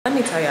Let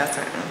me tell y'all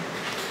something.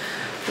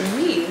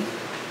 We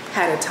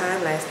had a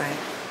time last night.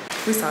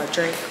 We saw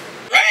Drake.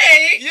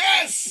 Drake?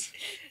 Yes!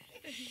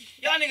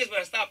 Y'all niggas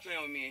better stop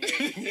playing with me in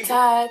here.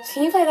 Todd,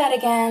 can you play that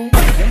again?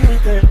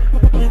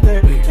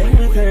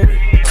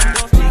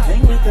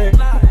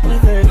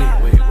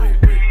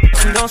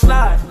 Don't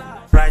slide.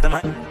 Right,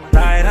 I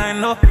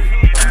know.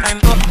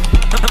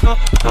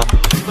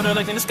 Put her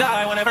legs in the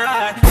sky whenever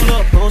I pull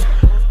up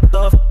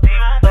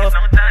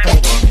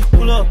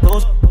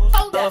those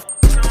love.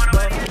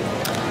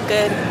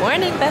 Good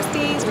morning,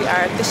 besties. We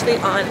are officially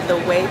on the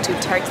way to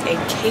Turks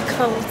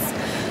Caicos.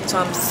 So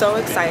I'm so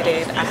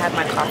excited. I have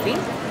my coffee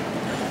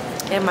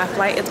and my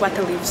flight is about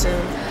to leave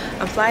soon.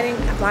 I'm flying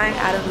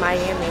out of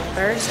Miami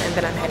first, and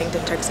then I'm heading to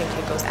Turks and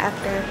Caicos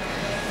after,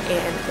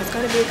 and it's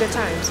gonna be a good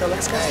time. So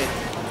let's go.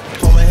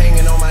 Woman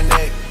hanging on my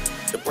neck,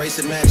 the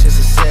bracelet matches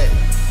a set.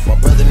 My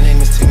brother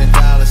name is Tina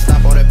Dollar.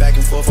 Stop all that back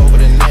and forth over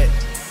the net.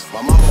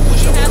 My mama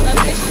wish I would've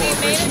been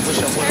corporate. She wish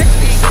I would've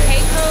been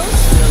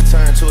still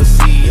turned to a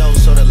CEO,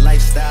 so the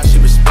lifestyle she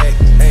respect.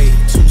 Hey,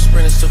 2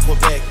 sprinters to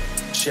Quebec.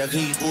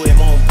 Cherie, où est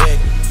mon bec?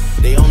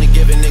 They only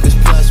giving niggas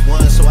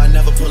 +1, so I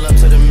never pull up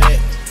to the Met.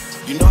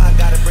 You know I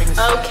gotta bring this.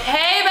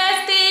 Okay,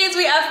 besties,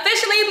 we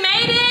officially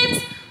made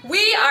it.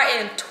 We are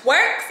in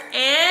Turks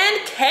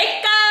and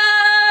Caicos.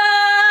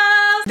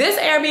 This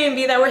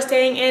Airbnb that we're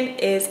staying in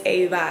is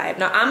a vibe.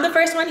 Now, I'm the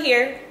first one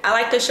here. I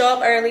like to show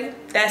up early.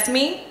 That's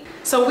me.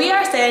 So we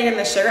are staying in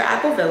the Sugar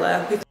Apple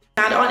Villa. We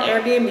found it on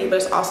Airbnb, but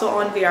it's also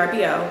on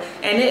VRBO.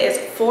 And it is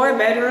 4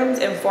 bedrooms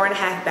and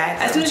 4.5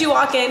 baths. As soon as you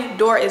walk in,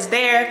 door is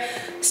there.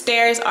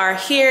 Stairs are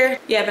here.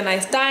 You have a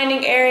nice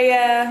dining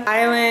area,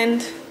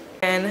 island,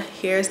 and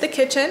here's the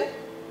kitchen.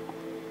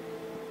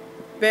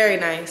 Very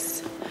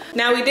nice.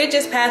 Now, we did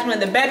just pass one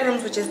of the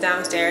bedrooms, which is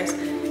downstairs.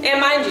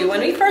 And mind you, when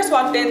we first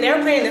walked in, they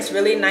were playing this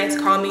really nice,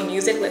 calming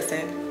music.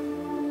 Listen.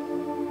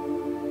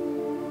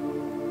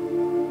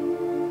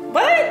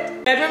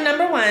 What? Bedroom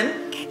number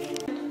 1.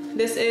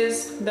 This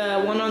is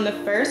the one on the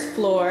first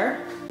floor.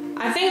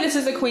 I think this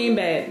is a queen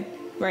bed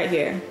right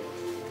here.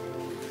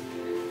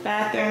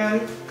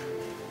 Bathroom,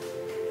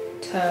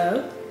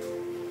 tub.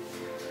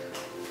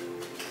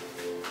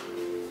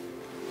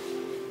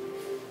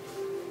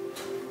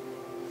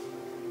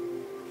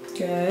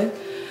 Good.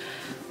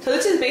 So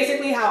this is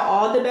basically how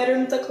all the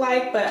bedrooms look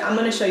like, but I'm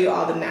gonna show you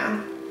all of them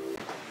now.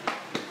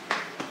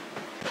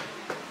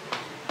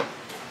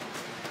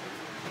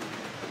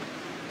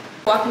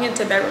 Walking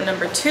into bedroom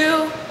number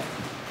 2.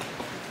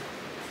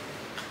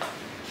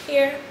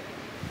 Here.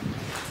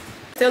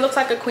 Still looks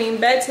like a queen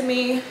bed to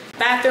me.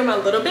 Bathroom a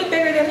little bit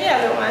bigger than the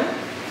other one.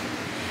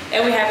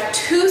 And we have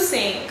 2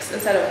 sinks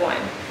instead of 1.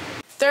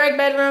 3rd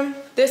bedroom.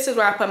 This is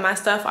where I put my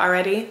stuff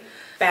already.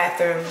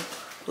 Bathroom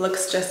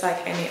looks just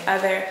like any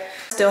other.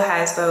 Still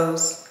has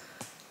those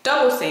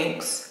double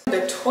sinks.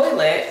 The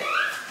toilet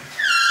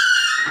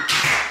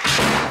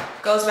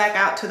goes back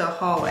out to the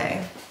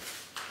hallway.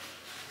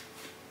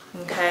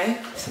 Okay,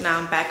 so now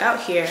I'm back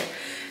out here.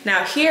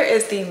 Now here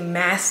is the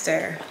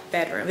master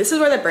bedroom. This is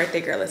where the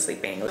birthday girl is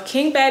sleeping. The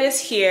king bed is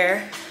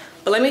here,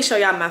 but let me show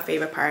y'all my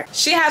favorite part.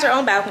 She has her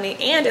own balcony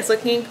and it's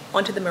looking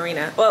onto the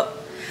marina. Well,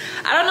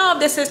 I don't know if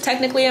this is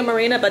technically a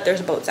marina, but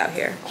there's boats out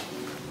here.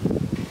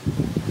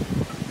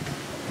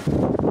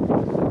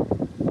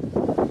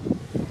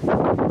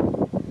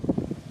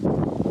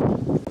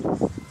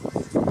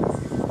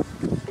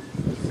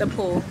 The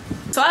pool.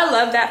 So I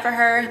love that for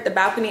her. The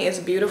balcony is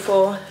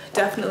beautiful.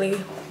 Definitely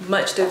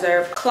much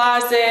deserved.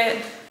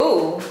 Closet.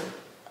 Ooh,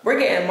 we're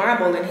getting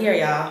marble in here,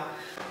 y'all.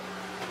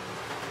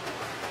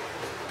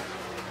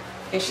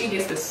 And she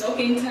gets the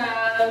soaking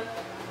tub.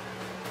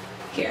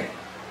 Here.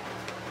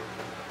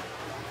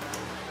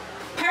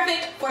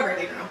 Perfect for a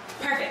birthday girl.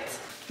 Perfect.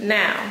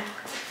 Now,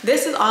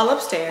 this is all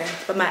upstairs,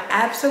 but my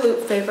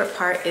absolute favorite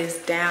part is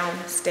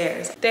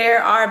downstairs.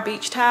 There are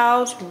beach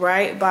towels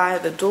right by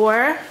the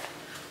door.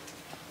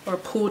 Or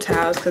pool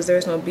towels, because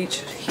there's no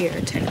beach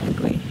here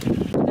technically.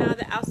 Now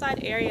the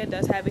outside area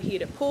does have a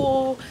heated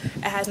pool.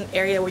 It has an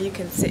area where you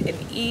can sit and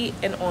eat,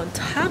 and on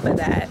top of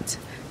that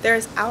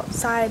there's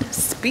outside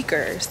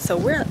speakers, so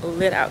we're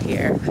lit out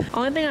here.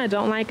 Only thing I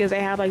don't like is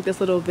they have like this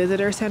little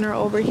visitor center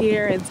over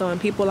here, and so when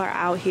people are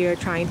out here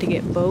trying to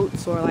get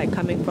boats or like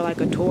coming for like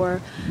a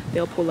tour,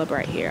 they'll pull up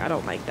right here. I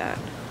don't like that.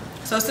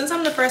 So since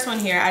I'm the first one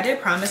here, I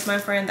did promise my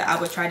friend that I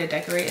would try to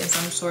decorate in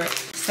some sort.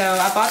 So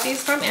I bought these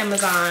from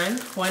Amazon,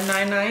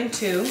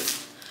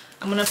 $19.92.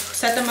 I'm gonna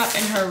set them up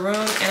in her room,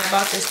 and I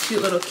bought this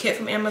cute little kit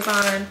from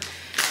Amazon.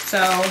 So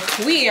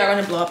we are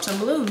gonna blow up some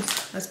balloons.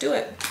 Let's do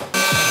it.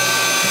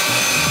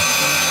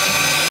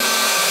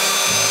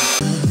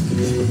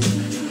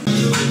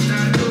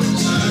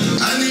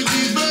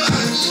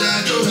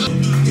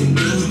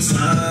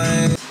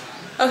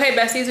 Okay,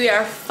 besties, we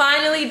are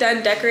finally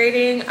done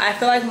decorating. I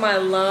feel like my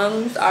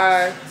lungs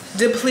are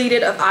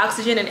depleted of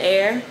oxygen and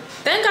air.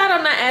 Thank God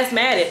I'm not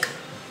asthmatic,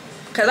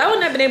 because I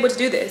wouldn't have been able to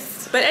do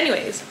this. But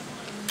anyways,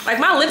 like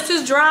my lips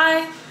is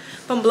dry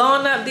from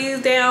blowing up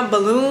these damn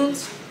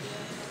balloons.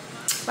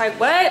 Like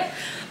what?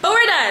 But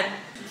we're done.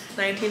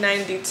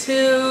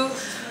 1992.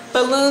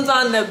 Balloons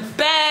on the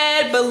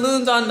bed,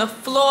 balloons on the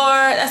floor.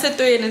 That's a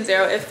 3 and a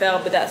 0. It fell,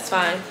 but that's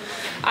fine.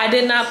 I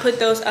did not put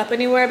those up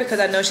anywhere because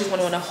I know she's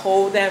gonna want to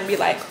hold them and be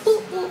like,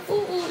 ooh, ooh,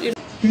 ooh, ooh.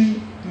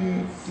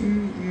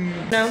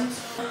 No.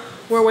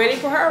 We're waiting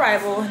for her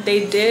arrival.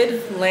 They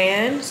did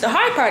land. The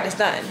hard part is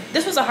done.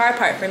 This was a hard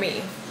part for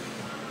me.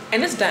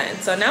 And it's done.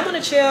 So now I'm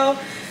gonna chill,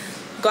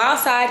 go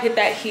outside, hit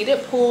that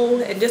heated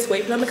pool, and just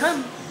wait for them to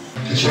come.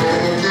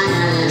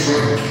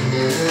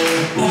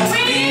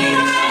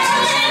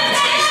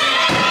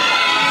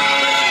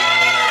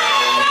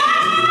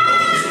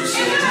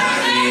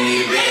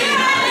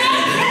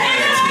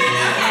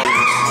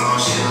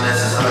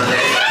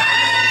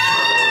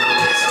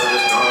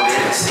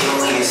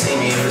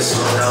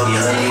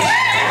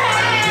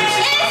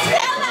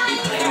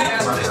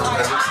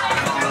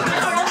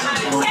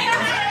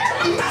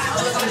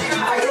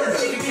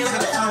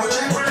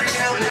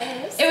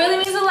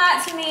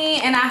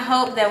 And I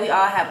hope that we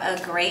all have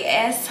a great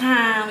ass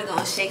time. We're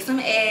gonna shake some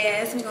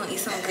ass. We're gonna eat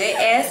some good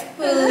ass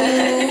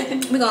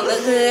food. We're gonna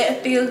look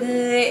good, feel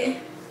good.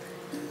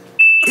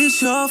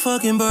 It's your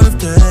fucking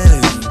birthday.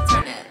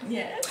 Turn it.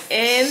 Yeah.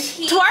 And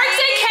Turks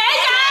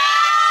Caicos!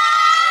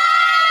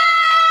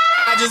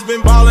 I just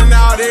been ballin'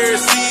 out every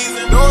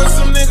season. Knowing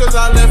some niggas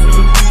I left in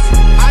the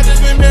beach. I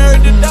just been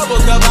married to double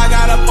cause I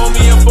got up on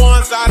me and four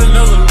inside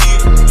another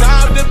leader.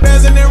 Time the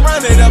best and then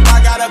run it up. I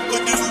gotta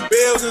put the new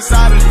bills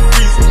inside of the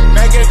freezer.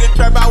 Back at the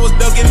trap, I was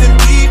ducking the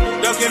deep,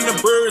 ducking the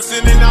birds,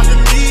 sending out the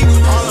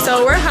leaves.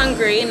 So we're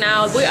hungry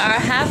now. We are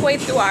halfway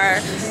through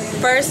our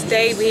first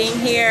day being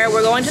here.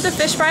 We're going to the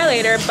fish fry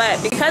later,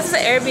 but because it's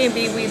an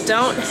Airbnb, we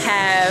don't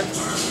have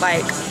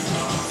like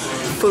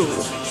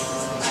food.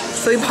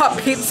 So we bought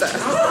pizza.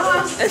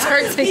 It's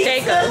Turks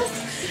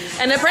Caicos,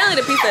 and apparently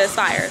the pizza is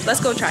fire.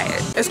 Let's go try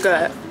it. It's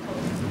good.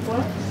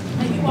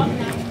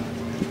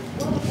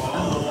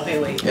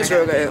 It's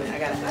real good.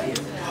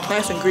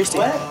 Nice and greasy.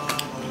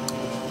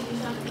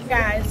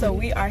 Guys, so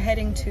we are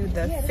heading to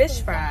the fish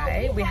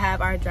fry. We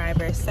have our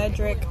driver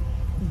Cedric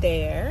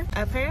there.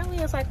 Apparently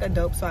it's like a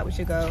dope spot we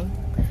should go.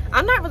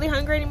 I'm not really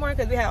hungry anymore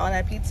because we had all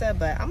that pizza,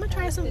 but I'm gonna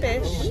try some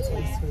fish.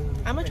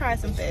 I'm gonna try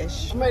some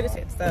fish. I'm ready to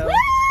sit. So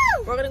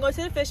we're gonna go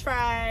to the fish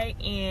fry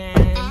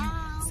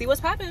and see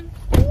what's poppin'.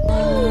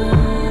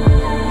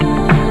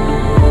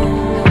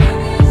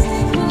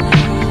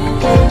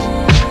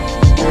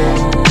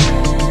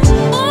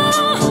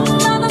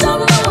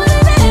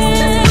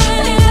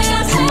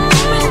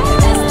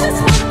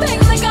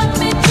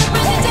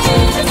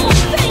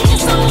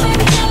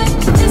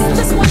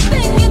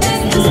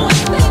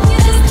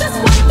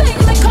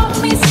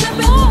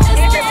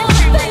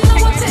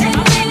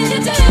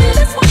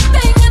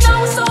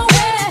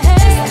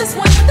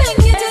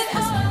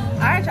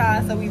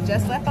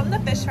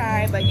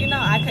 But you know,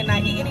 I could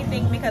not eat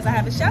anything because I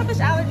have a shellfish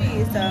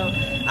allergy, so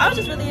I was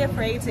just really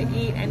afraid to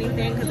eat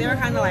anything because they were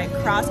kind of like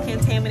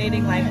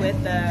cross-contaminating, like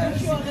with the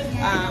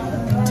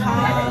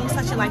tongs,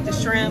 touching like the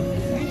shrimp,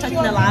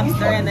 touching the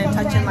lobster, and then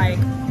touching like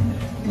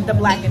the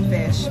blackened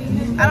fish.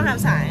 I don't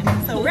have time,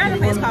 so we're at a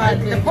place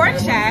called the Pork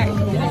Shack.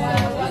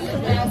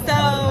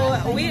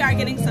 So we are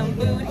getting some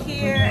food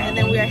here, and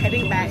then we are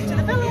heading back to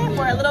the villa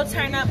for a little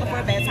turn up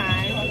before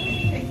bedtime.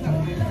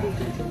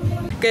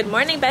 Good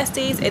morning,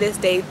 besties. It is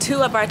day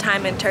 2 of our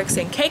time in Turks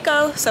and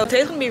Caicos. So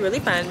today's gonna be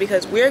really fun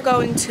because we're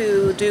going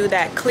to do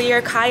that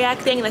clear kayak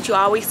thing that you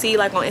always see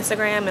like on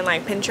Instagram and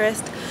like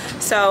Pinterest.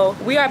 So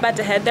we are about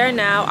to head there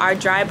now. Our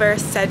driver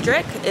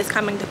Cedric is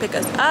coming to pick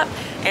us up,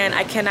 and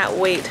I cannot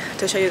wait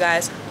to show you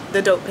guys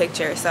the dope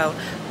picture. So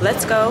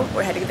let's go.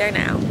 We're heading there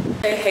now.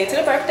 Hey to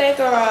the birthday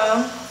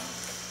girl.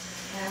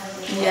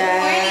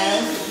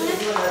 Yes.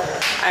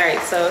 All right,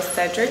 so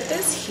Cedric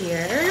is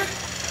here.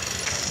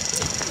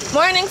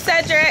 Morning,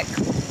 Cedric.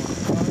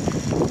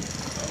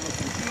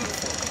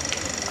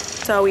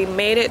 So we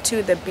made it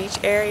to the beach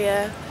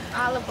area.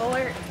 All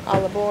aboard.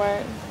 All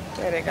aboard.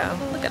 There they go.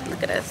 Look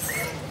at us.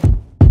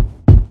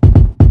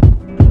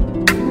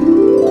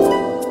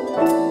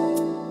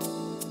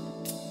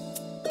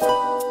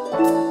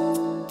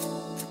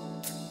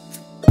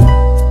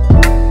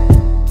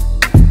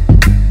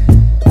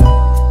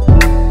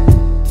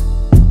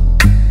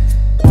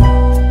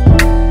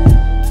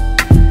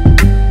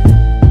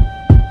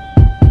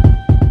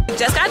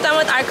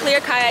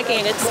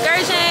 Kayaking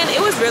excursion.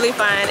 It was really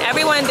fun.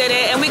 Everyone did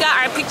it, and we got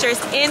our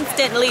pictures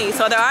instantly.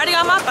 So they're already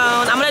on my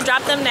phone. I'm gonna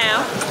drop them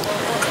now.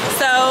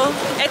 So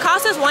it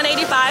cost us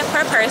 $185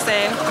 per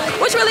person,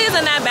 which really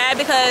isn't that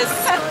bad because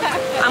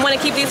I'm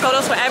gonna keep these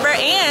photos forever.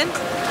 And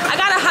I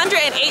got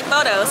 108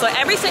 photos. So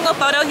every single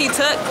photo he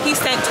took, he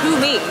sent to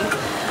me.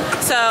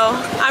 So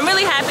I'm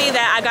really happy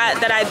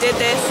that I did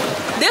this.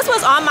 This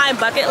was on my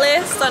bucket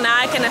list, so now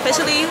I can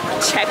officially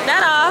check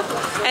that off.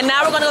 And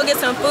now we're gonna go get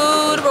some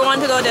food. We're going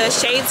to go to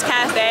Shades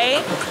Cafe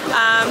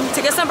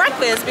to get some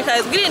breakfast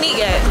because we didn't eat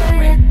yet.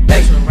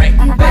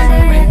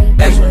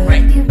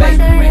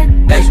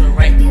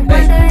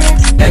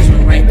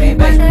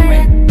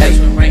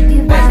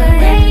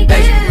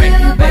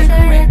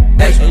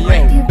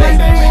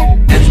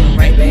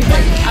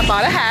 I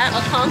bought a hat.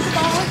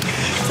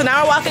 So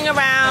now we're walking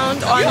around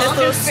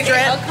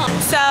strip.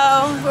 So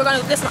we're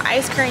gonna get some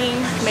ice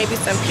cream, maybe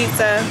some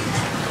pizza.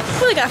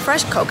 We got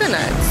fresh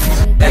coconuts.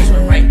 Wait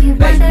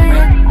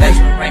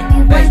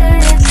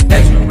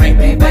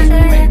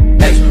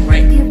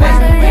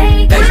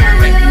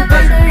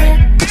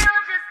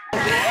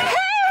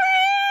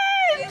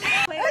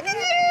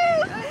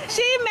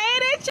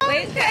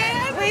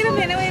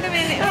a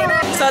minute.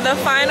 So the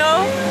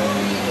final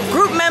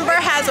group member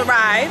has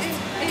arrived.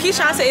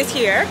 Keishansa is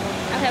here.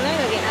 Okay, let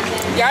me go get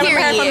nothing. Y'all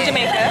remember her from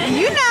Jamaica.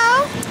 You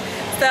know.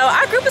 So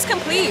our group is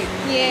complete.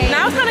 Yeah.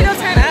 Now it's time to go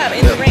turn up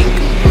and drink.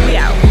 We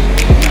out.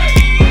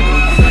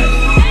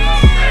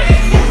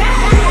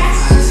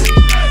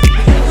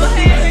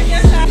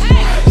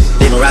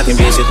 Rockin'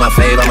 bitch, it's my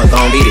fave, I'ma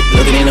gon' beat it.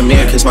 Looking in the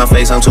mirror, kiss my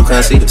face, I'm too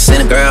conceited.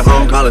 Send a girl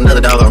home, call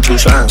another dog, I'm too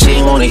strong. She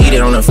ain't wanna eat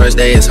it on the first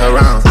day, it's her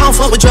round. I don't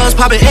fuck with drugs,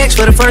 poppin' X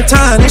for the first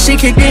time. Then she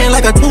kicked in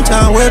like a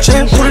two-time world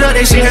champ. Put it up,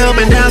 then she held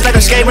up and down like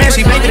a skate ramp.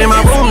 She baked it in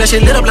my room, that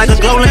shit lit up like a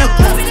glow lamp.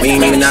 We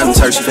ain't even out in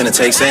Turks, she finna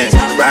take sand.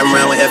 Riding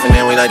around with F and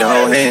then we like to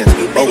hold hands.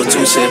 Over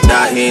 2 sip,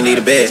 die, he ain't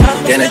need a bed.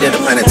 Then I did the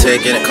planet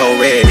tech in a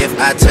cold red. If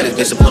I tell this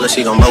bitch to pull her,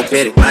 she gon' moped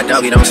it. My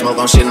doggy don't smoke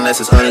on shit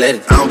unless it's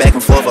unleaded. I don't back and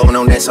forth over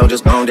no net, so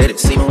just gon' did it.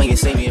 See me when you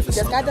see me if it's...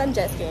 Just got done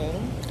jet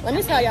skiing. Let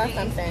me tell y'all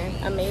something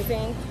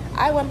amazing.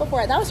 I went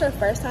before. That was her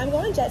first time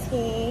going jet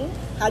skiing.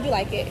 How'd you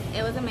like it?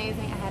 It was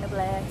amazing. I had a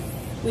blast.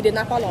 We did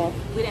not fall off.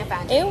 We didn't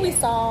find it. And we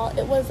saw,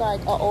 it was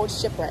like an old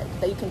shipwreck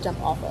that you can jump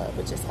off of,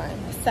 which is fun.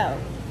 So,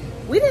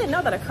 we didn't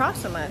know that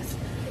across from us,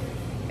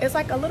 it's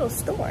like a little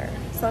store.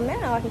 So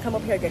now I can come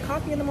up here and get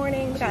coffee in the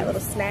morning. We got little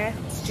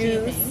snacks,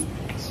 juice,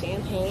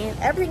 champagne,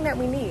 everything that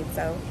we need.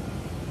 So,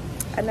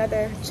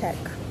 another check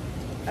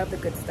of the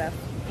good stuff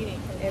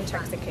in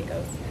Turks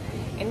Caicos.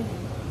 And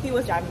he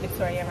was driving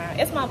Victoria around.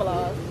 It's my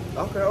vlog.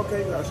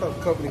 Okay. I saw the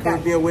company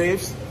Caribbean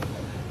Waves.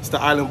 It's the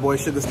Island Boy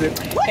Sugar Stick.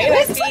 Hey,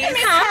 Besties.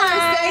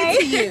 Hi.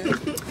 To you.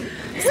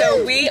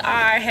 So we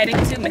are heading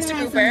to Mr.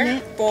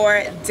 Cooper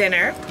for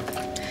dinner.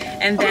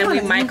 And then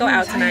we might go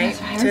out tonight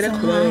to the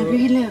club.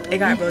 It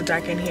got real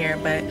dark in here,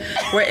 but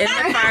we're in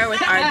the car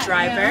with our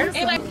driver.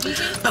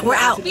 But we're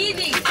out.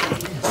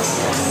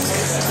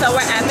 So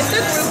we're at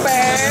Mr. Cooper.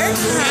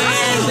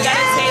 And we got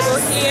a table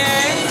here.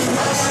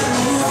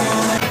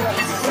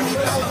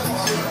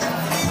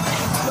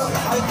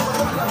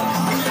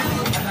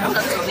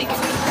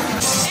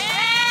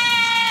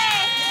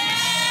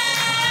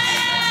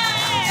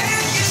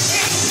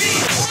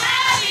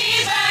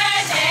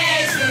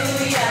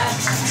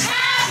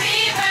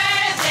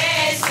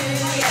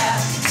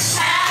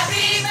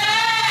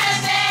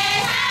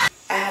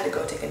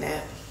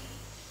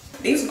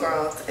 These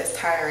girls is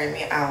tiring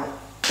me out.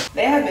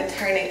 They have been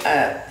turning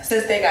up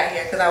since they got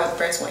here because I was the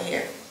first one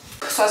here.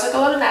 So I took a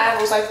little nap.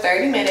 It was like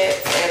 30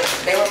 minutes and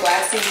they were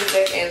blasting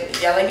music and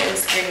yelling and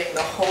screaming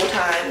the whole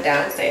time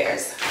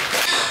downstairs.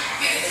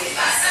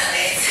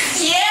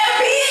 Yeah,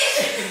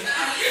 bitch!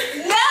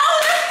 No,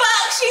 the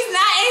fuck! She's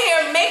not in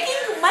here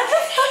making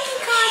motherfucking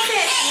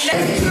content.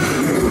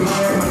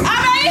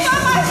 I'm ready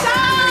for my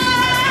shot!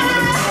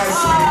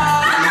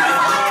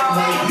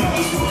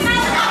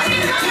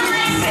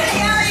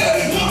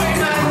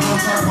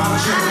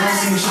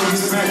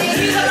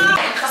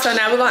 So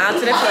now we're going out to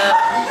the club.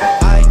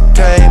 I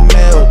came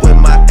in with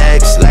my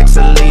ex like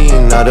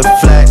Selena, the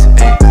flex,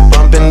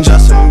 bumping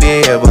Justin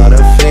Bieber, the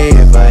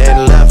fever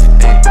and left,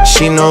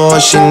 she know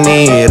what she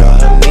need,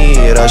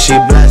 or she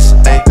blessed,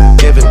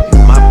 giving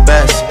my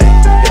best,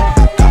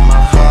 got my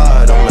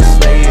heart on the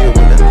sleeve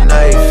with a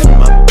knife in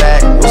my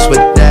back, what's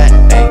with that,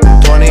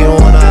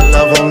 21, I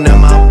love him, then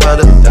my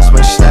brother, that's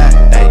my stat,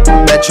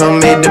 Metro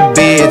made the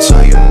beat,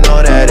 so you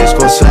know that it's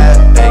gon' slap,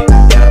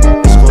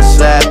 it's gon'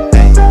 slap,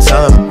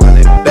 time run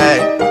it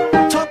back.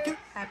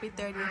 Happy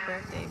 30th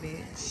birthday,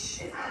 bitch.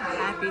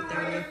 Happy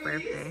 30th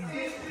birthday.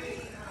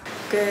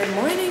 Good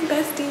morning,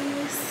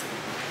 besties.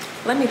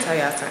 Let me tell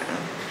y'all something.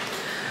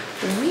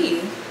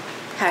 We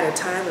had a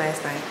time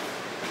last night.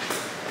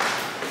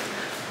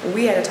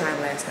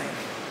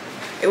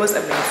 It was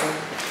amazing.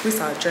 We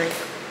saw Drake.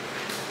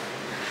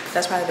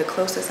 That's probably the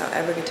closest I'll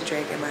ever get to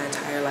Drake in my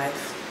entire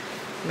life.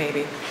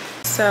 Maybe.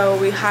 So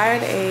we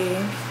hired a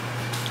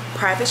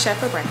private chef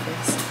for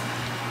breakfast.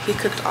 He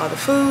cooked all the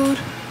food.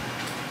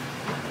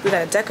 We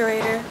got a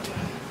decorator.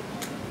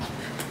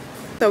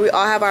 So we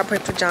all have our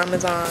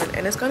pajamas on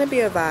and it's gonna be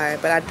a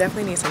vibe, but I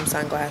definitely need some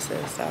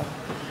sunglasses. So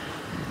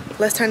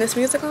let's turn this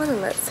music on and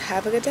let's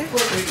have a good day. Hey,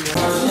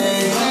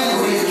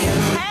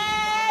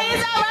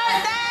 it's our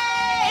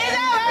birthday! It's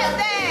our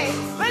birthday!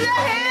 Put your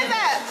hands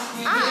up!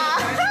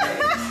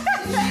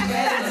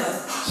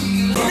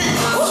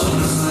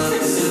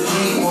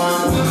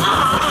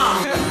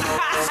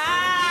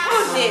 Who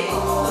did it?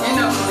 You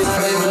know.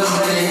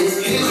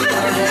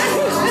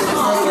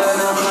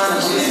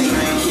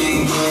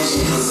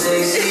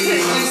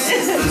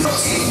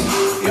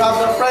 You have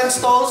the French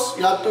toast,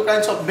 you have 2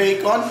 kinds of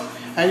bacon,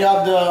 and you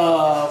have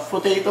the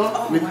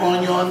potato with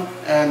onion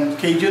and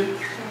Cajun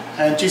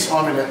and cheese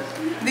omelette.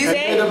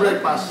 And the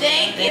breakfast.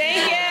 Thank you.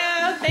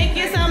 Thank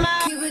you so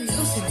much. Keep it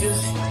juicy,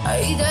 juicy.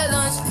 I eat that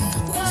lunch.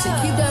 So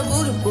keep that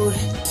booty, booty.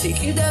 She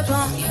keep that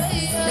pump,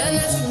 that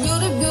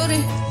natural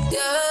beauty,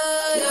 yeah.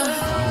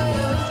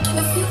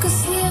 If you could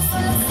see it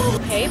from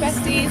the Hey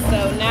besties,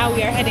 so now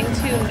we are heading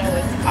to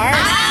Noah's Ark.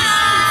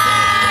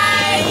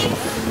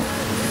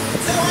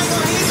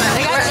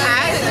 We are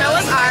at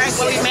Noah's Ark.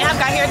 Well, we may have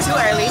got here too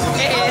early.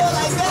 It is.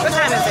 What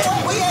time is it?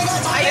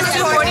 It's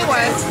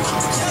 2:41.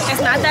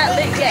 It's not that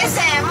lit yet.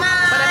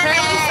 But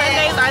apparently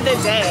Sundays are the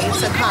day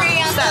to come.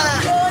 So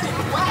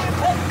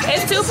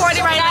it's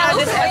 2:40 right now.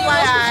 Just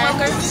FYI.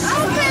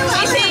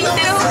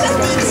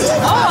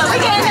 Oh, we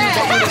getting that.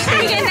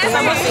 We getting that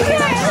from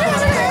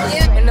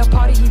in the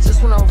party, he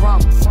just wanna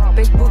rump.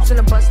 Big boobs in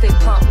the bus, they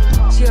pump.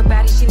 She a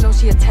baddie, she knows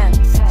she a 10.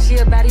 She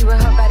a baddie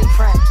with her baddie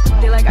friend.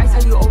 They like I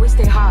tell you always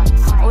stay hot.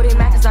 Oh, they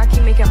mad cause I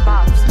keep making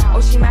bops.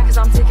 Oh, she mad cause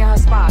I'm taking her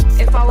spot.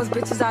 If I was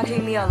bitches, I'd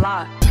hate me a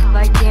lot.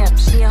 Like damn,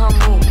 she in her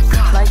mood.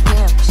 Like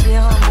damn, she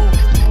in her mood.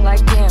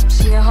 Like damn,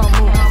 she in her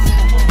mood.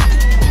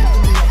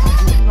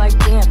 Like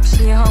damn,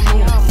 she in her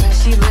mood.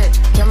 She lit,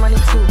 get money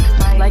too.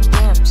 Like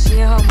damn, she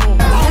in her mood.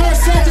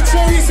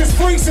 Sagittarius is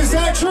freaks, is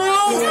that true?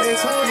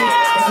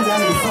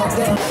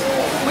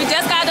 We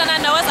just got done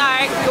at Noah's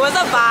Ark. It was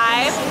a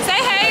vibe.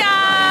 Say hey,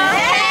 y'all.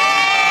 Hey.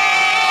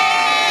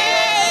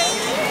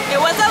 It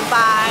was a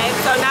vibe.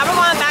 So now we're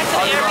going back to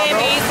the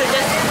Airbnb to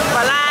just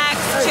relax,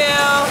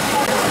 chill,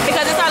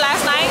 because it's our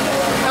last night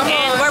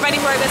and we're ready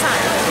for a good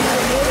time.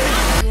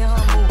 She in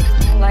her mood.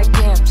 Like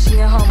damn, she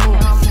in her mood.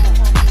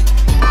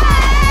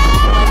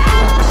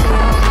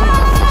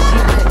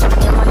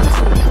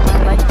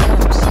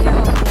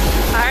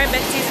 Alright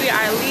besties, we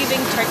are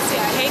leaving Turks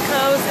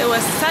Caicos. It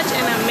was such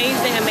an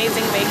amazing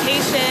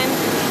vacation.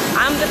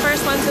 I'm the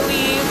first one to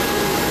leave.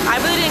 I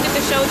really didn't get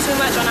to show too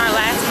much on our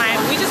last night.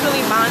 We just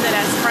really bonded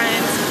as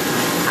friends.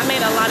 I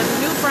made a lot of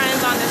new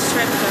friends on this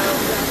trip, so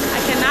I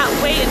cannot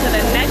wait until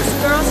the next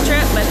girls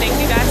trip. But thank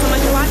you guys so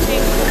much for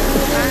watching.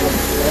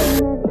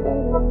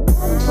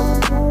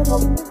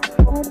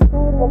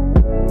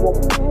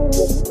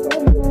 Bye.